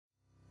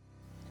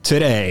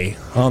Today,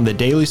 on the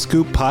Daily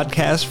Scoop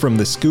podcast from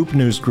the Scoop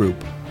News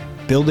Group,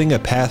 building a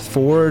path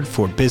forward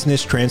for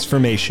business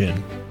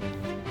transformation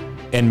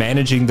and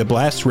managing the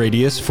blast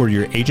radius for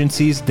your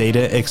agency's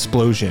data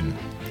explosion.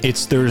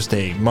 It's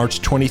Thursday,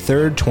 March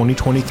 23rd,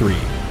 2023.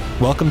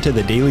 Welcome to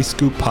the Daily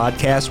Scoop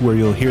podcast, where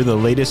you'll hear the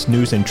latest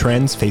news and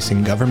trends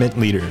facing government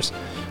leaders.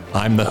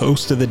 I'm the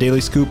host of the Daily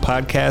Scoop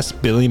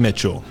podcast, Billy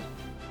Mitchell.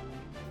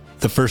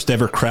 The first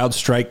ever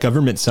CrowdStrike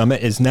Government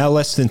Summit is now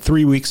less than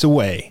 3 weeks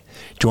away.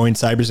 Join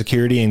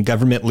cybersecurity and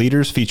government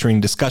leaders featuring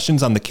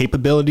discussions on the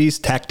capabilities,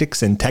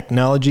 tactics, and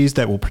technologies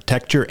that will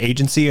protect your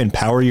agency and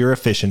power your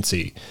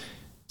efficiency.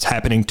 It's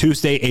happening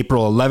Tuesday,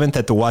 April 11th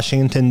at the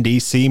Washington,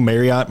 D.C.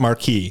 Marriott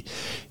Marquis.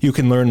 You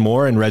can learn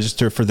more and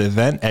register for the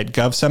event at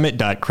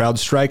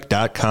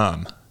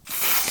govsummit.crowdstrike.com.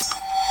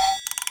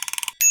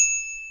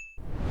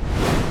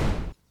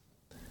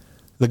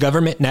 The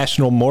Government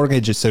National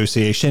Mortgage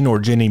Association, or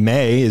Ginnie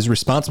Mae, is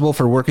responsible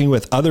for working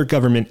with other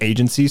government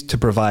agencies to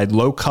provide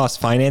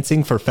low-cost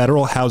financing for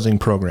federal housing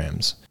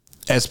programs.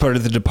 As part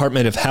of the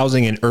Department of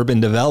Housing and Urban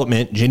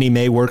Development, Ginnie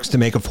Mae works to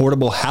make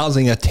affordable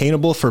housing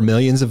attainable for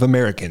millions of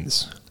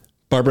Americans.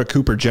 Barbara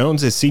Cooper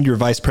Jones is Senior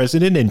Vice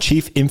President and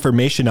Chief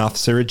Information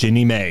Officer at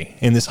Ginnie Mae.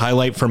 In this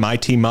highlight from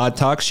IT Mod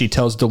Talk, she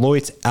tells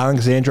Deloitte's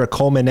Alexandra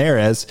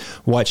Colmenares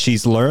what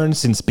she's learned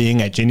since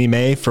being at Ginnie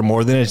Mae for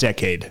more than a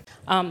decade.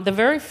 The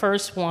very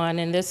first one,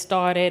 and this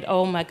started,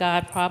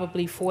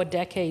 probably 4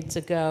 decades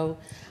ago,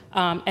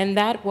 and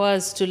that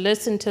was to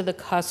listen to the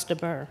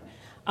customer,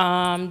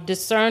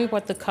 discern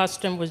what the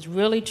customer was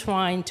really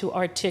trying to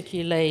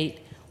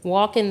articulate,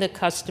 walk in the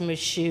customer's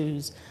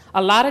shoes.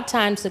 A lot of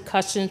times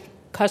the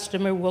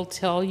customer will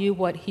tell you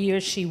what he or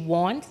she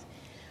wants,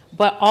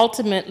 but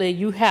ultimately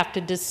you have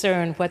to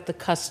discern what the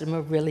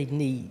customer really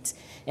needs.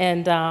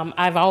 And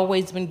I've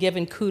always been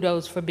given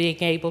kudos for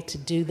being able to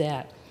do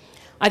that.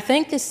 I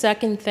think the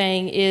second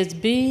thing is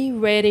be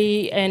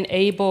ready and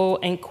able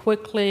and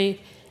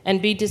quickly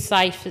and be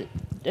decisive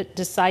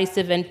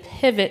and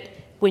pivot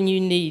when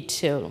you need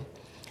to.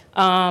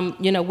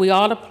 We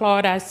all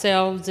applaud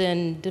ourselves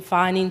in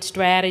defining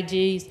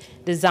strategies,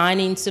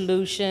 designing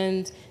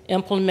solutions,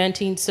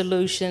 implementing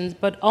solutions,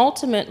 but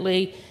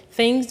ultimately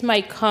things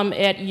might come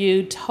at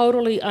you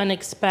totally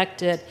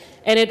unexpected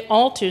and it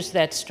alters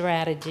that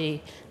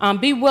strategy.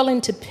 Be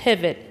willing to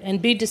pivot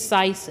and be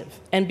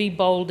decisive and be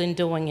bold in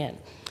doing it.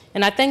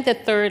 And I think the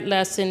third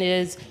lesson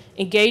is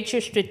engage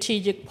your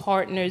strategic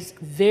partners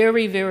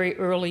very, very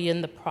early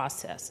in the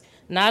process.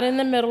 Not in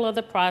the middle of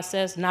the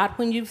process, not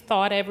when you've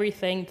thought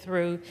everything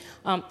through.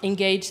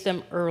 Engage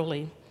them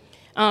early.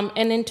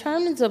 And in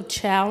terms of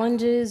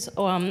challenges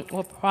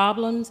or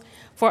problems,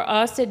 for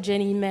us at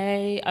Ginnie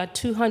Mae, a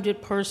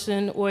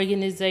 200-person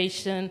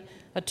organization,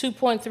 a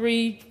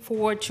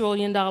 $2.34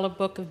 trillion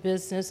book of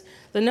business,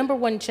 the number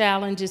one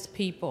challenge is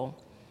people.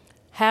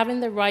 Having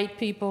the right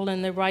people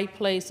in the right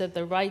place at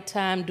the right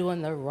time,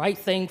 doing the right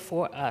thing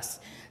for us.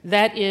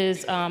 That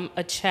is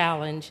a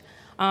challenge.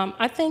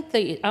 I think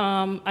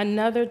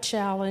another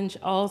challenge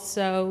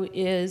also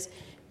is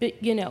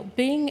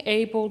being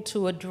able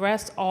to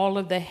address all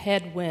of the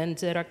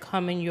headwinds that are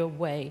coming your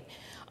way.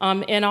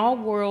 In our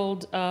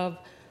world of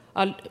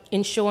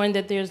ensuring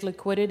that there's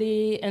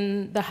liquidity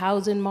in the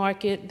housing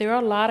market, there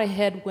are a lot of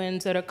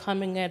headwinds that are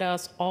coming at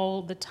us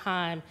all the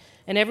time.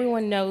 And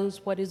everyone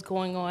knows what is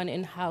going on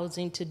in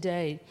housing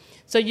today.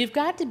 So you've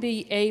got to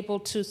be able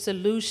to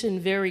solution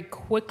very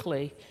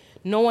quickly,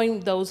 knowing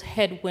those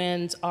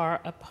headwinds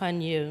are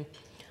upon you.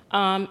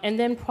 And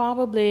then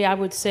probably I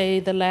would say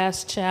the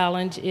last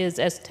challenge is,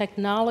 as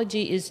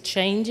technology is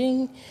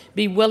changing,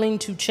 be willing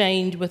to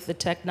change with the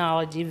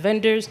technology.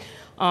 Vendors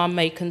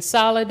may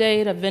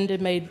consolidate. A vendor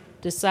may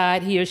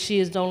decide he or she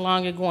is no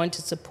longer going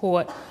to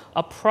support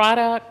a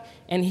product.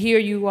 And here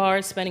you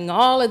are spending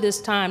all of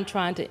this time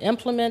trying to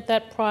implement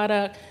that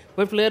product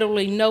with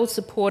literally no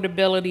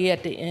supportability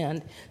at the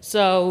end.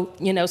 So,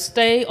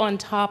 stay on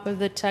top of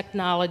the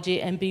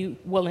technology and be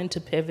willing to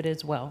pivot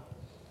as well.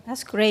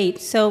 That's great.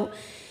 So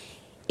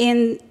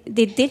in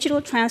the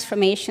digital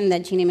transformation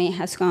that Ginnie Mae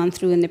has gone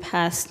through in the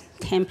past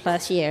 10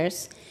 plus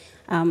years,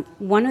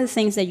 one of the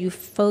things that you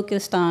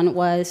focused on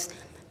was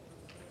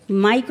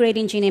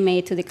migrating Ginnie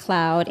Mae to the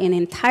cloud and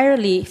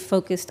entirely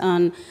focused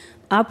on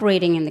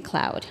operating in the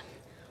cloud.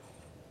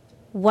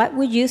 What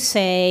would you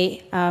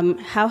say,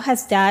 how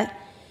has that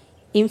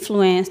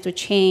influenced or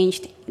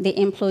changed the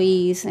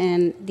employees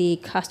and the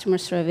customer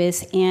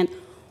service? And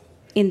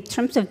in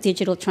terms of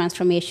digital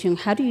transformation,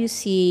 how do you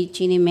see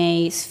Ginnie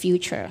Mae's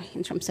future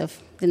in terms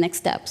of the next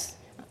steps?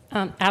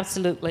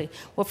 Absolutely.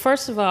 Well,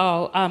 first of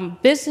all,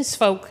 business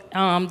folk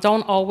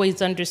don't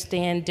always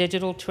understand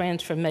digital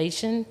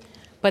transformation,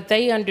 but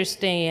they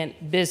understand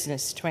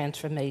business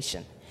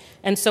transformation.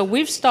 And so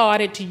we've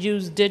started to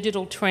use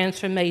digital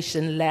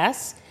transformation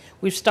less.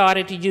 We've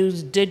started to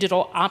use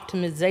digital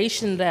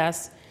optimization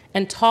less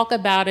and talk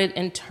about it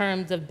in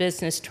terms of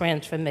business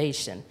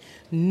transformation.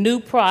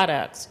 New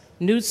products,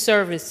 new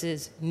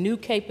services, new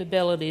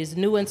capabilities,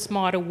 new and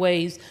smarter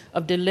ways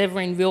of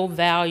delivering real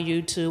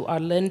value to our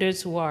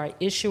lenders who are our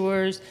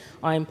issuers,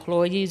 our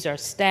employees, our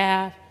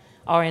staff,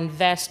 our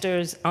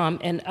investors,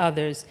 and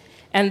others.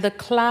 And the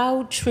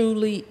cloud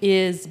truly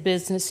is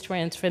business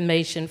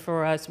transformation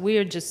for us. We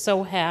are just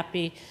so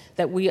happy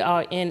that we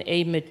are in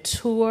a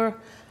mature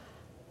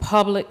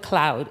public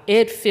cloud.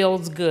 It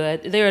feels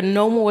good. There are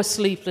no more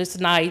sleepless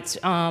nights,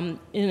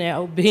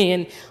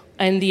 being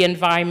in the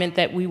environment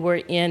that we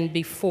were in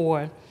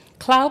before.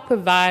 Cloud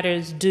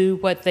providers do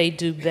what they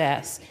do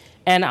best.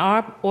 And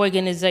our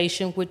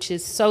organization, which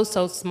is so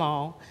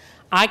small,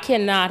 I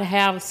cannot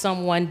have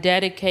someone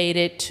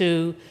dedicated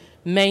to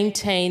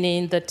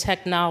maintaining the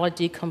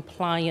technology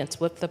compliance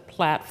with the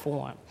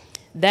platform.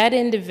 That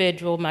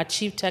individual, my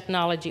chief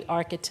technology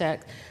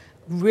architect,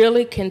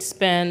 really can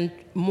spend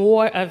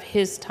more of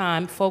his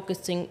time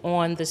focusing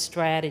on the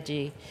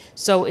strategy.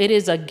 So it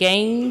is a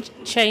game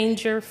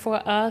changer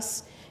for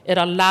us. It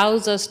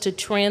allows us to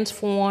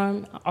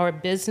transform our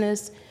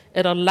business.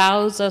 It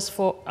allows us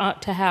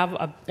to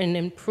have an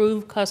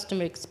improved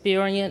customer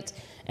experience,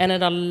 and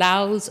it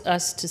allows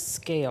us to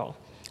scale.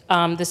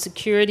 The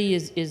security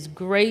is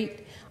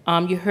great.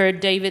 You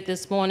heard David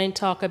this morning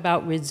talk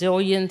about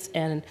resilience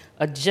and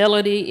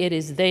agility. It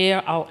is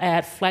there. I'll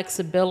add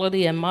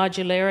flexibility and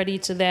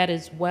modularity to that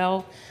as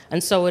well.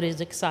 And so it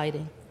is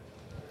exciting.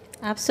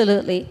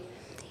 Absolutely.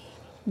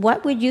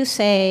 What would you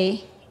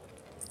say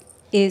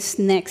is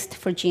next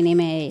for Ginnie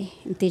Mae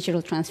in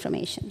digital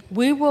transformation?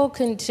 We will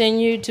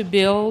continue to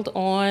build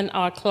on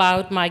our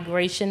cloud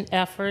migration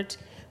effort.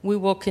 We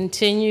will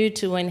continue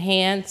to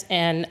enhance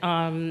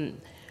and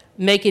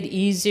make it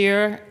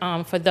easier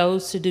for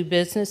those to do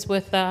business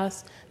with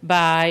us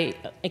by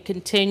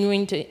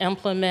continuing to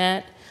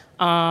implement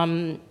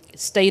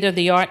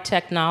state-of-the-art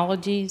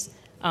technologies.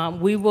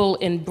 We will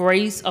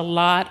embrace a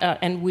lot,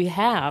 and we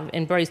have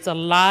embraced a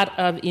lot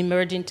of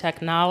emerging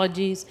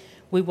technologies.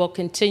 We will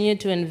continue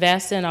to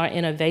invest in our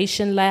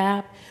innovation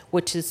lab,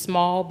 which is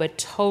small but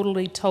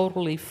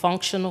totally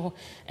functional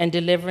and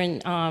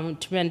delivering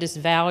tremendous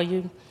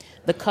value.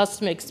 The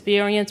customer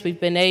experience, we've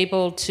been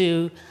able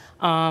to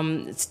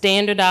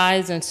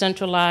standardize and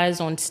centralize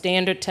on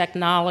standard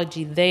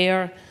technology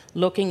there,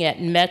 looking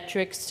at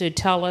metrics to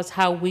tell us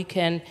how we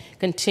can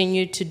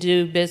continue to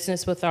do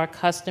business with our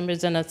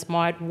customers in a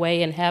smart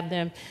way and have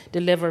them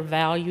deliver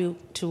value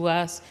to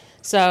us.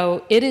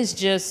 So it is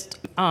just,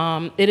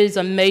 it is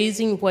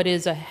amazing what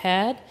is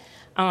ahead.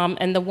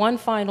 And the one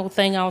final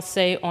thing I'll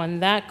say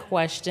on that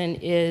question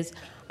is,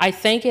 I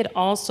think it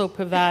also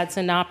provides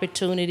an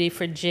opportunity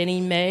for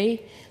Ginnie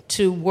Mae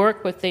to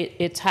work with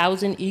its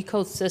housing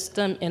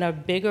ecosystem in a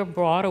bigger,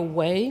 broader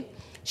way,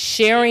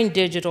 sharing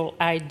digital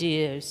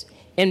ideas,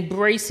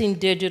 embracing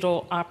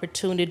digital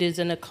opportunities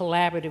in a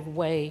collaborative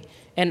way.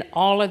 And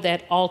all of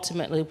that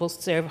ultimately will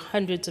serve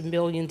hundreds of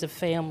millions of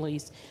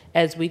families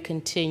as we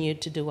continue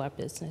to do our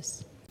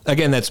business.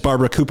 Again, that's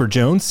Barbara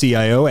Cooper-Jones,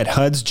 CIO at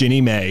HUD's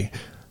Ginnie Mae.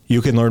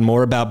 You can learn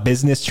more about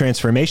business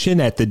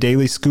transformation at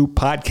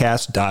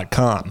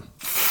thedailyscooppodcast.com.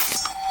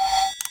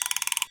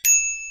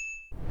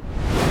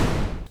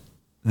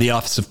 The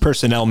Office of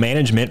Personnel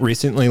Management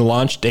recently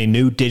launched a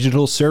new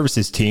digital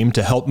services team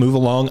to help move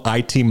along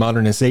IT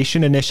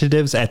modernization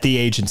initiatives at the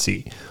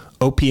agency.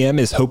 OPM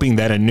is hoping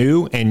that a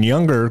new and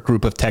younger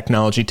group of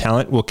technology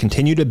talent will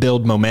continue to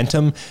build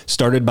momentum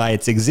started by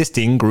its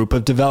existing group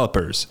of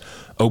developers.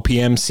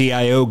 OPM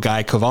CIO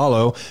Guy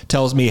Cavallo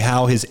tells me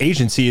how his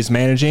agency is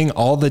managing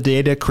all the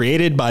data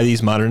created by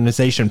these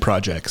modernization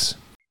projects.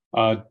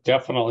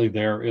 Definitely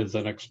there is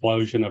an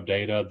explosion of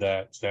data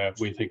that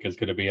we think is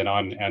going to be an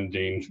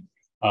unending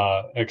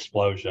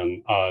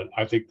explosion.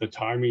 I think the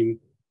timing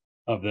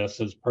of this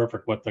is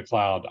perfect with the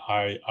cloud.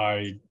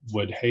 I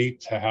would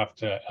hate to have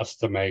to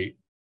estimate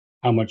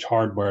how much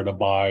hardware to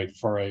buy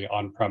for a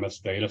on-premise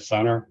data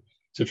center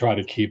to try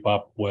to keep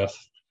up with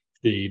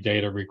the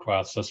data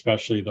requests,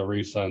 especially the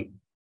recent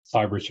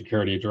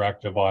cybersecurity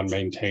directive on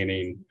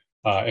maintaining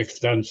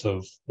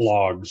extensive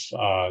logs,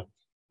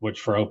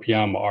 which for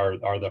OPM are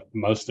the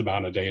most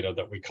amount of data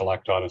that we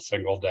collect on a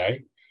single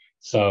day.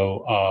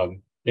 So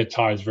it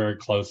ties very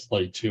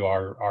closely to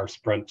our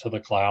sprint to the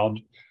cloud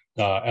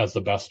as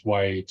the best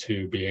way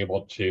to be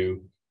able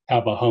to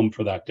have a home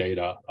for that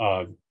data.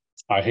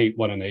 I hate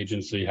when an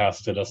agency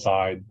has to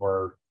decide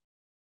we're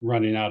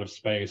running out of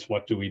space.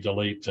 What do we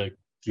delete to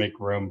make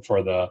room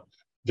for the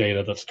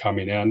data that's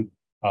coming in?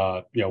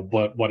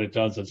 What it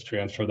does is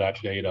transfer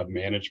that data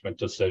management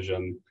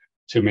decision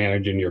to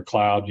managing your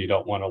cloud. You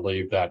don't want to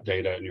leave that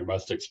data in your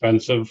most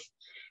expensive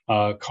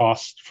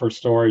cost for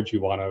storage.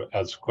 You want to,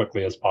 as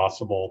quickly as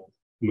possible,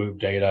 move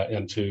data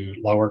into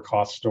lower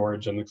cost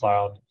storage in the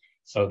cloud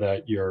so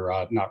that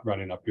you're not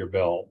running up your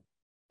bill.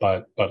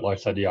 But like I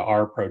said, yeah,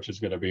 our approach is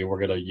going to be, we're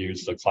going to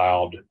use the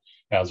cloud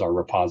as our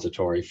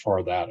repository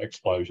for that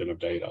explosion of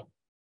data.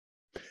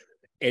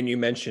 And you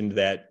mentioned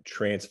that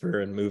transfer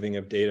and moving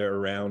of data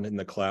around in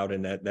the cloud,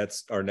 and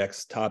that's our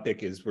next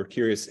topic. Is we're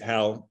curious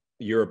how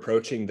you're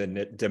approaching the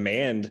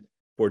demand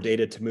for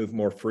data to move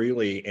more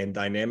freely and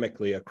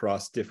dynamically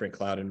across different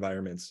cloud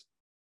environments?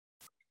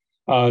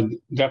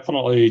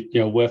 Definitely,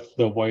 with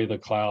the way the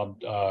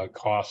cloud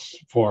costs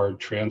for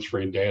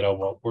transferring data,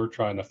 what we're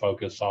trying to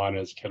focus on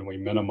is, can we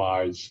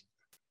minimize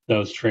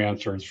those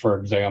transfers? For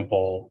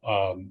example,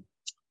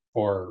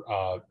 for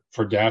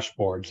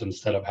dashboards,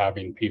 instead of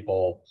having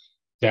people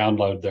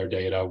download their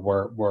data,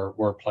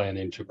 we're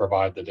planning to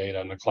provide the data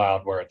in the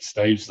cloud where it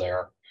stays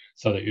there,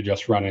 so that you're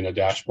just running a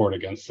dashboard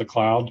against the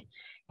cloud.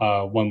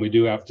 When we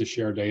do have to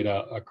share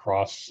data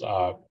across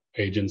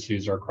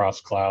agencies or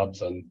across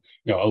clouds, and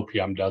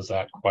OPM does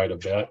that quite a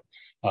bit,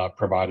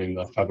 providing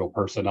the federal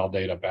personnel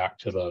data back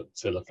to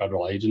the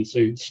federal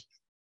agencies.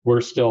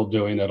 We're still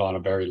doing it on a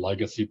very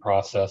legacy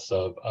process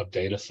of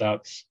data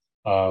sets.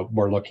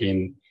 We're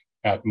looking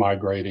at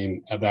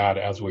migrating that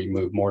as we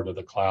move more to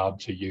the cloud,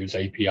 to use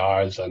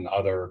APIs and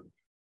other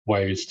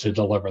ways to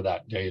deliver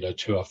that data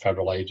to a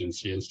federal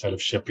agency instead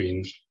of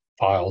shipping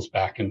files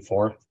back and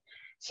forth.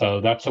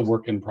 So that's a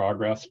work in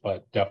progress,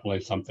 but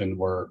definitely something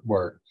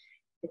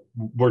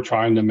we're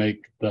trying to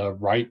make the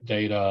right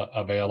data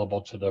available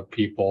to the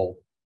people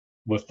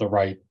with the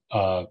right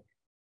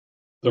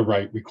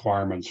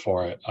requirements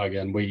for it.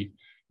 Again, we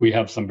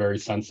have some very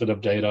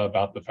sensitive data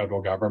about the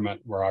federal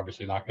government. We're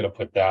obviously not going to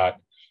put that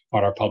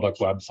on our public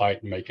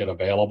website and make it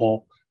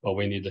available, but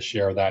we need to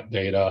share that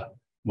data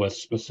with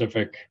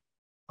specific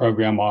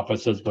program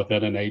offices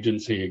within an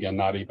agency, again,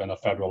 not even a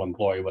federal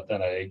employee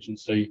within an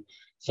agency.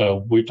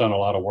 So we've done a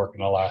lot of work in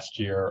the last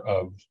year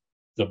of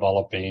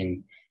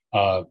developing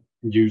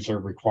user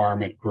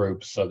requirement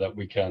groups so that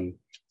we can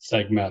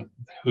segment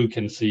who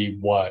can see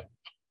what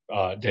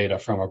data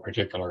from a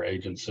particular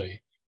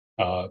agency,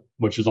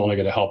 which is only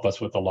going to help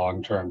us with the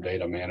long-term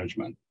data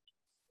management.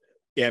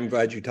 Yeah, I'm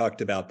glad you talked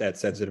about that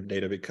sensitive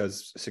data,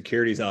 because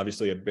security is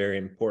obviously a very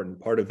important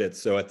part of it.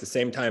 So at the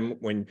same time,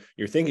 when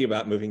you're thinking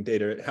about moving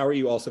data, how are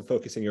you also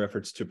focusing your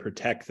efforts to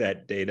protect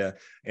that data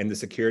and the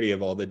security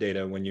of all the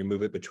data when you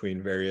move it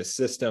between various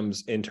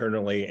systems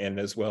internally, and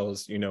as well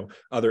as,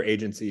 other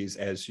agencies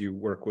as you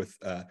work with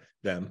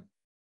them?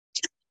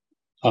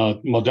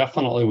 Well,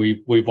 definitely,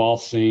 we've all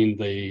seen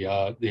the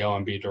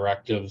OMB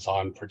directives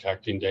on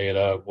protecting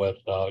data with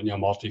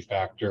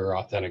multi-factor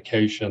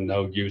authentication,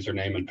 no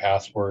username and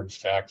passwords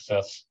to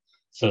access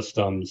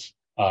systems,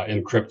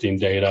 encrypting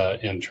data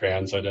in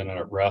transit and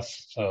at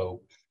rest. So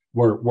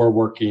we're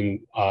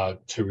working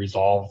to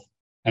resolve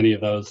any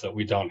of those that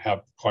we don't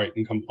have quite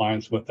in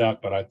compliance with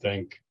that. But I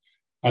think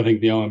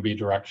the OMB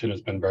direction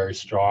has been very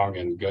strong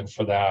and good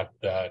for that.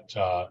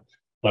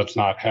 Let's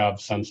not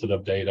have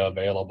sensitive data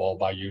available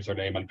by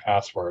username and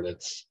password.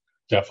 It's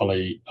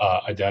definitely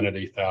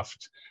identity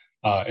theft,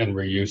 and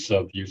reuse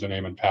of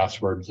username and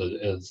passwords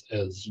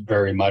is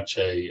very much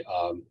a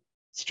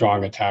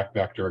strong attack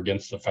vector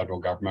against the federal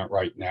government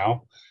right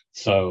now.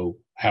 So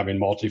having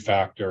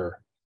multi-factor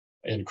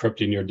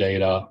encrypting your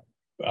data,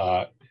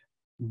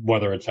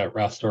 whether it's at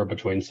rest or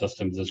between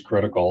systems, is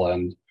critical.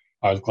 And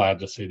I was glad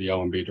to see the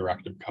OMB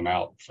directive come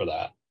out for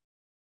that.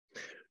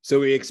 So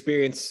we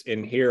experience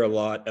and hear a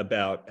lot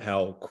about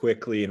how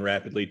quickly and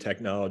rapidly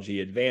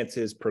technology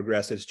advances,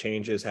 progresses,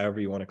 changes,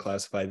 however you want to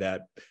classify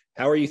that.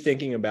 How are you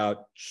thinking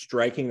about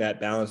striking that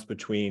balance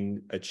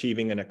between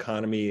achieving an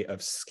economy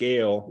of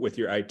scale with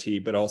your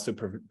IT, but also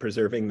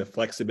preserving the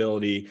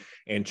flexibility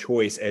and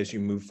choice as you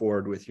move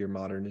forward with your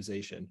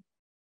modernization?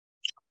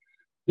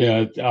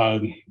 Yeah,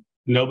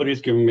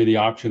 nobody's giving me the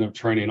option of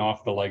turning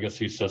off the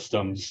legacy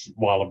systems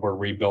while we're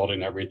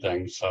rebuilding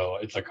everything. So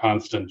it's a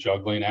constant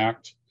juggling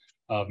act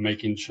of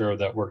making sure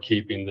that we're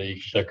keeping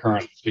the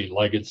current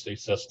legacy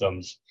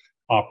systems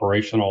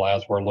operational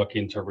as we're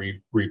looking to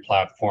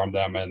re-platform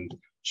them and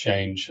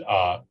change,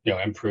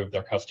 improve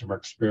their customer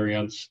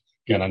experience.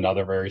 Again,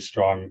 another very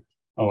strong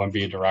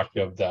OMB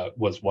directive that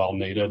was well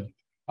needed.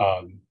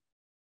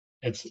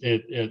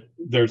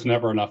 There's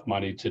never enough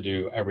money to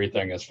do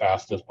everything as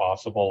fast as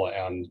possible,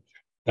 and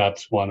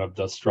that's one of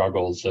the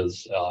struggles.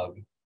 Is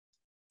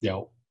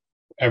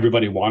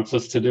everybody wants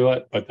us to do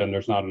it, but then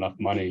there's not enough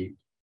money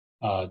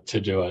to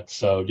do it.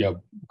 So,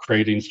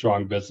 creating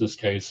strong business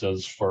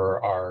cases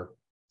for our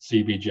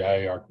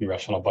CBJ, our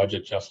congressional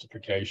budget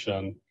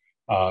justification.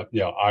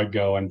 I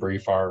go and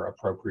brief our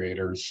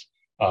appropriators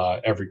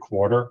every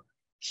quarter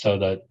so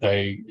that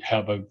they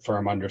have a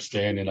firm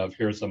understanding of,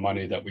 here's the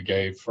money that we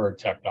gave for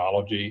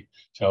technology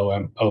to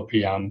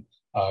OPM,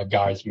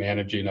 guys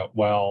managing it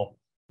well.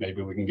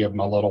 Maybe we can give them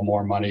a little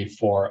more money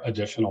for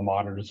additional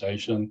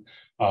modernization.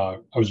 I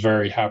was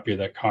very happy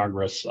that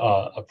Congress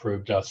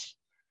approved us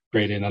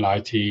creating an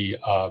IT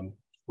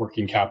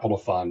working capital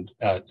fund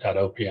at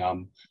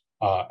OPM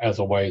as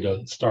a way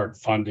to start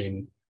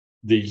funding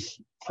these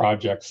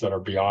projects that are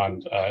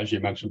beyond, as you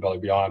mentioned, Billy,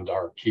 beyond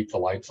our keep the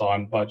lights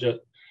on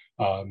budget.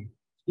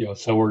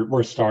 So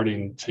we're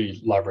starting to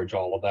leverage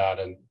all of that.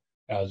 And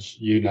as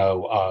you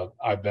know,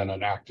 I've been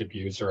an active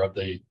user of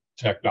the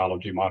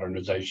Technology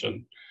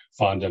Modernization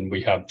Fund, and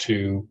we have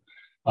two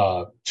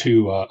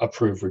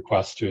approved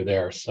requests through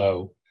there.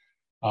 So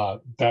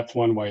That's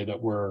one way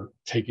that we're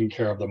taking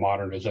care of the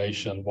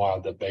modernization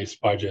while the base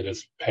budget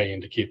is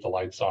paying to keep the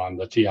lights on.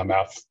 The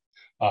TMF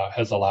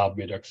has allowed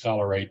me to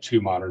accelerate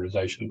 2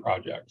 modernization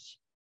projects.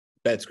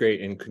 That's great,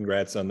 and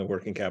congrats on the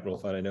working capital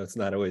fund. I know it's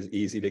not always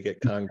easy to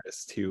get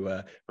Congress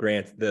to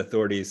grant the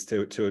authorities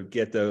to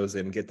get those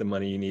and get the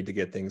money you need to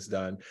get things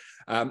done.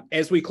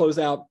 As we close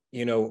out,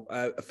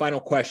 a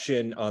final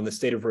question on the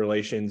state of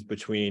relations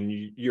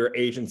between your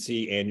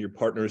agency and your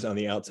partners on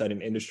the outside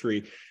in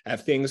industry.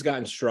 Have things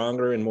gotten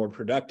stronger and more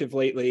productive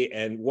lately?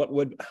 And what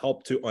would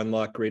help to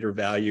unlock greater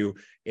value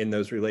in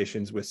those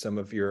relations with some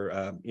of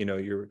your,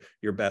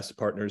 your best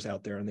partners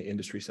out there on the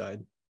industry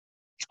side?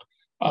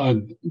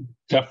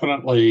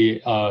 Definitely,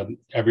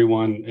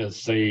 everyone is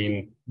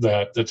seeing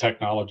that the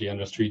technology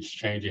industry is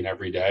changing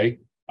every day.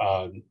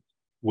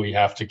 We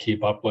have to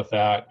keep up with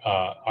that.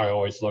 I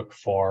always look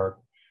for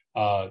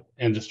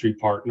industry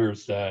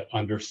partners that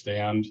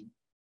understand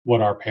what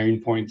our pain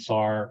points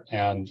are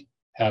and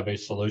have a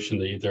solution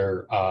to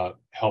either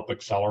help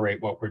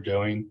accelerate what we're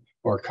doing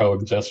or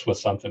coexist with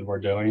something we're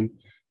doing.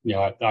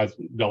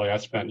 Billy, I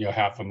spent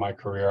half of my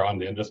career on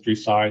the industry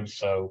side,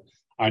 so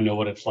I know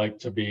what it's like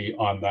to be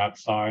on that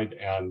side.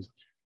 And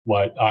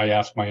what I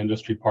ask my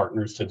industry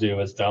partners to do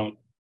is don't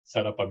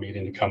set up a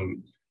meeting to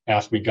come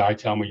ask me, Guy,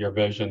 tell me your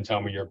vision, tell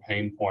me your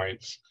pain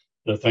points.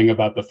 The thing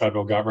about the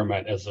federal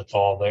government is it's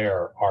all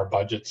there. Our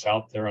budget's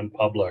out there in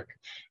public,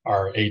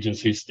 our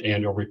agency's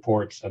annual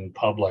reports in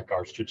public,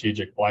 our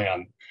strategic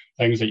plan,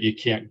 things that you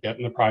can't get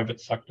in the private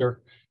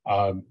sector.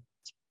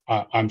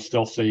 I'm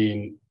still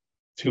seeing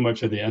too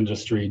much of the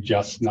industry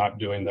just not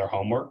doing their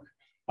homework.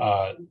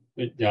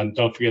 And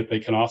don't forget, they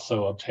can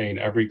also obtain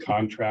every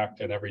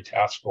contract and every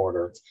task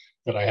order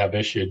that I have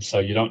issued. So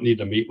you don't need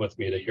to meet with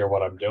me to hear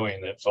what I'm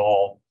doing. It's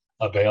all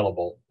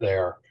available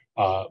there.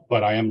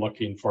 But I am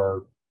looking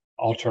for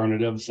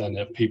alternatives. And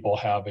if people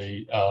have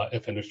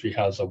if industry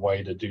has a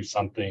way to do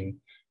something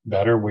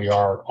better, we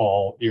are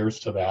all ears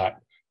to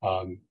that.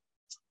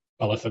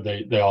 Melissa,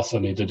 they also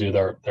need to do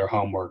their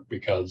homework,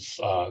 because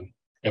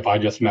if I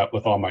just met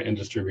with all my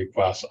industry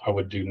requests, I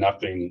would do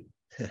nothing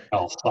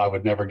else. I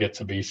would never get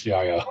to be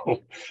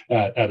CIO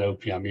at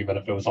OPM, even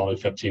if it was only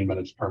 15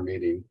 minutes per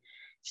meeting.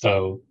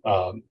 So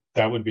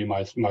that would be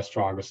my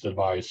strongest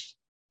advice.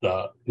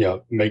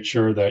 Make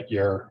sure that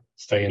you're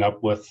staying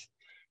up with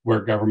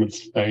where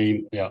government's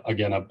staying.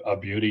 Again, a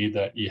beauty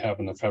that you have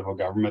in the federal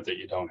government that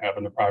you don't have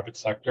in the private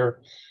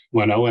sector.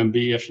 When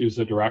OMB issues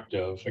a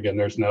directive, again,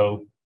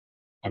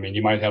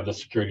 you might have the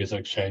Securities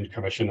and Exchange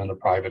Commission in the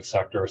private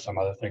sector or some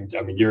other thing.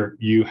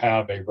 You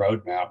have a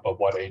roadmap of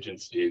what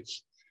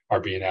agencies are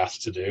being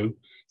asked to do.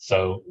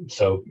 So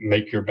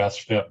make your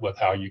best fit with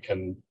how you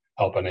can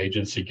help an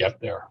agency get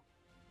there.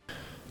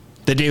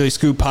 The Daily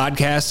Scoop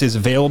podcast is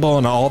available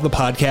on all the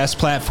podcast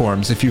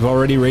platforms. If you've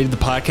already rated the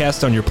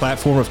podcast on your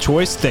platform of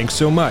choice, thanks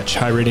so much.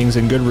 High ratings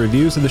and good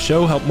reviews of the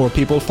show help more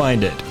people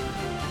find it.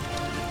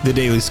 The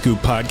Daily Scoop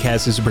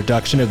podcast is a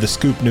production of the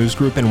Scoop News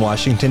Group in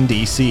Washington,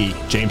 D.C.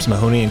 James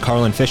Mahoney and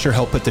Carlin Fisher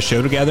help put the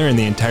show together, and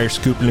the entire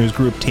Scoop News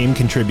Group team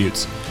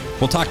contributes.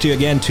 We'll talk to you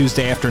again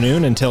Tuesday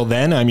afternoon. Until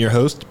then, I'm your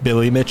host,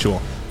 Billy Mitchell.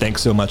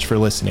 Thanks so much for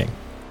listening.